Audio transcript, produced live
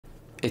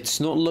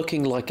It's not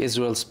looking like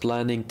Israel's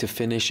planning to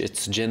finish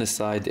its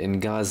genocide in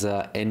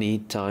Gaza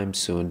anytime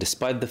soon,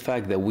 despite the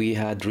fact that we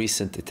had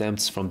recent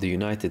attempts from the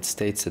United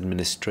States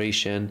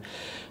administration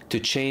to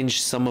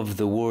change some of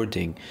the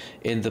wording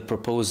in the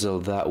proposal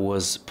that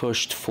was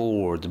pushed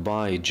forward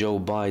by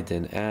Joe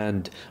Biden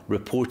and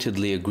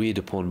reportedly agreed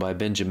upon by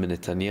Benjamin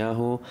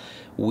Netanyahu.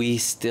 We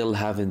still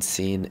haven't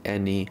seen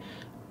any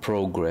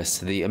progress.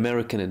 The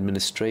American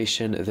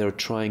administration, they're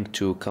trying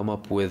to come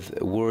up with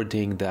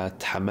wording that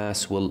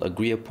Hamas will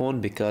agree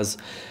upon, because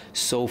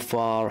so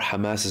far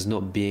Hamas is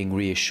not being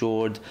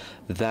reassured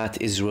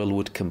that Israel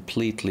would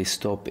completely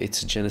stop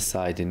its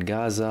genocide in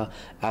Gaza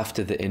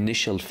after the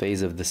initial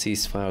phase of the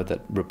ceasefire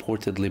that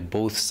reportedly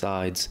both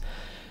sides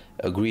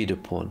agreed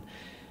upon.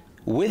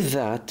 With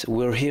that,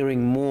 we're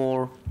hearing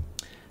more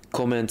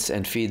comments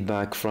and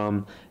feedback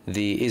from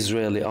the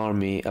Israeli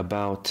army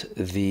about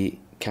the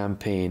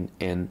campaign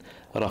in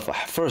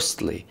Rafah.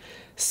 Firstly,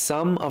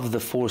 some of the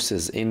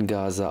forces in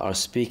Gaza are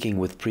speaking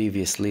with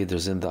previous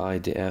leaders in the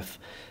IDF.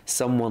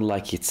 Someone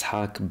like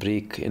Yitzhak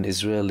Brik, an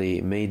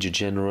Israeli major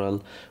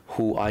general,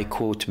 who I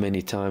quote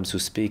many times, who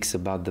speaks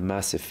about the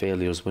massive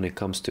failures when it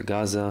comes to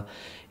Gaza.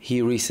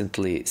 He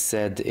recently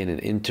said in an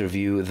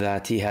interview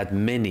that he had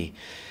many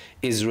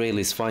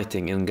Israelis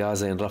fighting in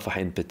Gaza, in Rafah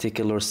in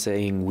particular,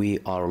 saying, "We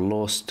are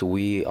lost,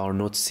 we are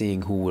not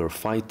seeing who we're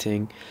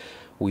fighting.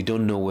 We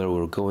don't know where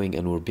we're going,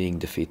 and we're being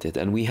defeated."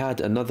 And we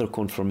had another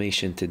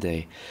confirmation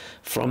today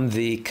from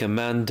the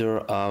commander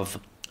of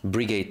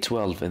Brigade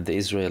 12 in the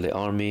Israeli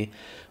army,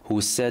 who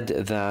said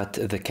that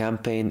the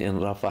campaign in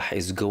Rafah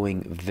is going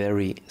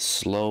very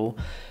slow,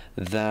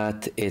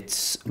 that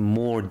it's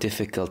more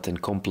difficult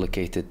and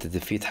complicated to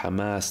defeat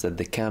Hamas, that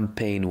the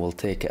campaign will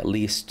take at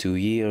least 2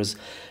 years,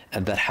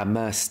 and that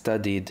Hamas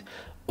studied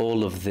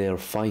all of their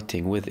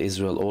fighting with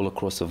Israel all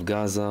across of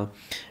Gaza,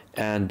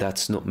 and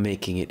that's not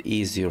making it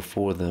easier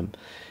for them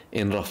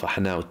in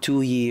Rafah. Now,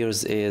 2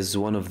 years is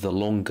one of the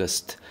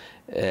longest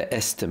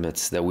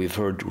estimates that we've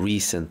heard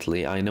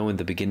recently. I know in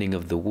the beginning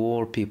of the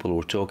war, people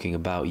were talking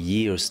about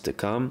years to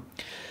come,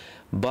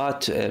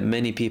 but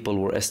many people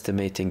were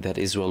estimating that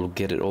Israel will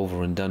get it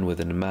over and done with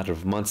in a matter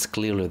of months.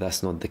 Clearly,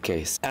 that's not the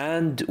case.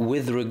 And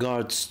with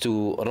regards to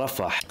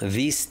Rafah,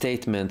 these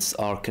statements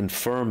are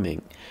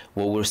confirming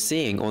what we're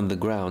seeing on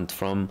the ground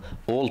from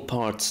all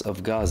parts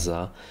of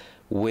Gaza,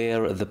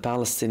 where the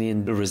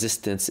Palestinian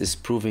resistance is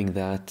proving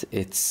that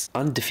it's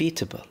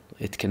undefeatable.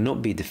 It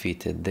cannot be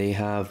defeated. They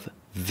have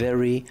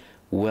very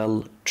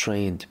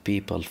well-trained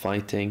people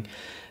fighting.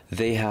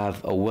 They have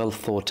a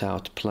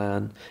well-thought-out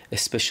plan,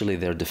 especially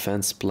their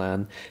defense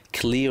plan.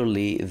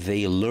 Clearly,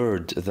 they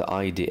lured the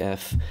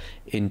IDF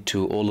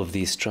into all of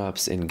these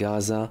traps in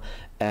Gaza,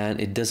 and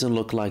it doesn't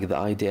look like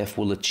the IDF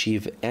will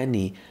achieve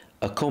any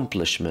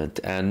accomplishment.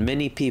 And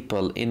many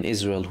people in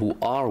Israel who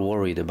are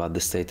worried about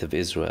the state of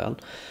Israel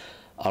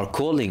are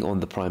calling on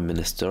the Prime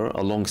Minister,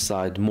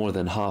 alongside more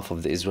than half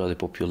of the Israeli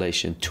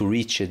population, to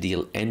reach a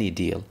deal, any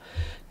deal,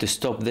 to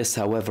stop this.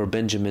 However,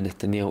 Benjamin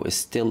Netanyahu is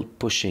still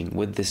pushing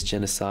with this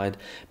genocide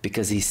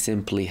because he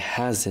simply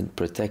hasn't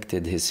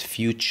protected his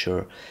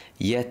future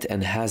yet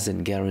and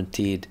hasn't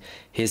guaranteed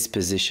his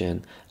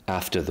position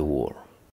after the war.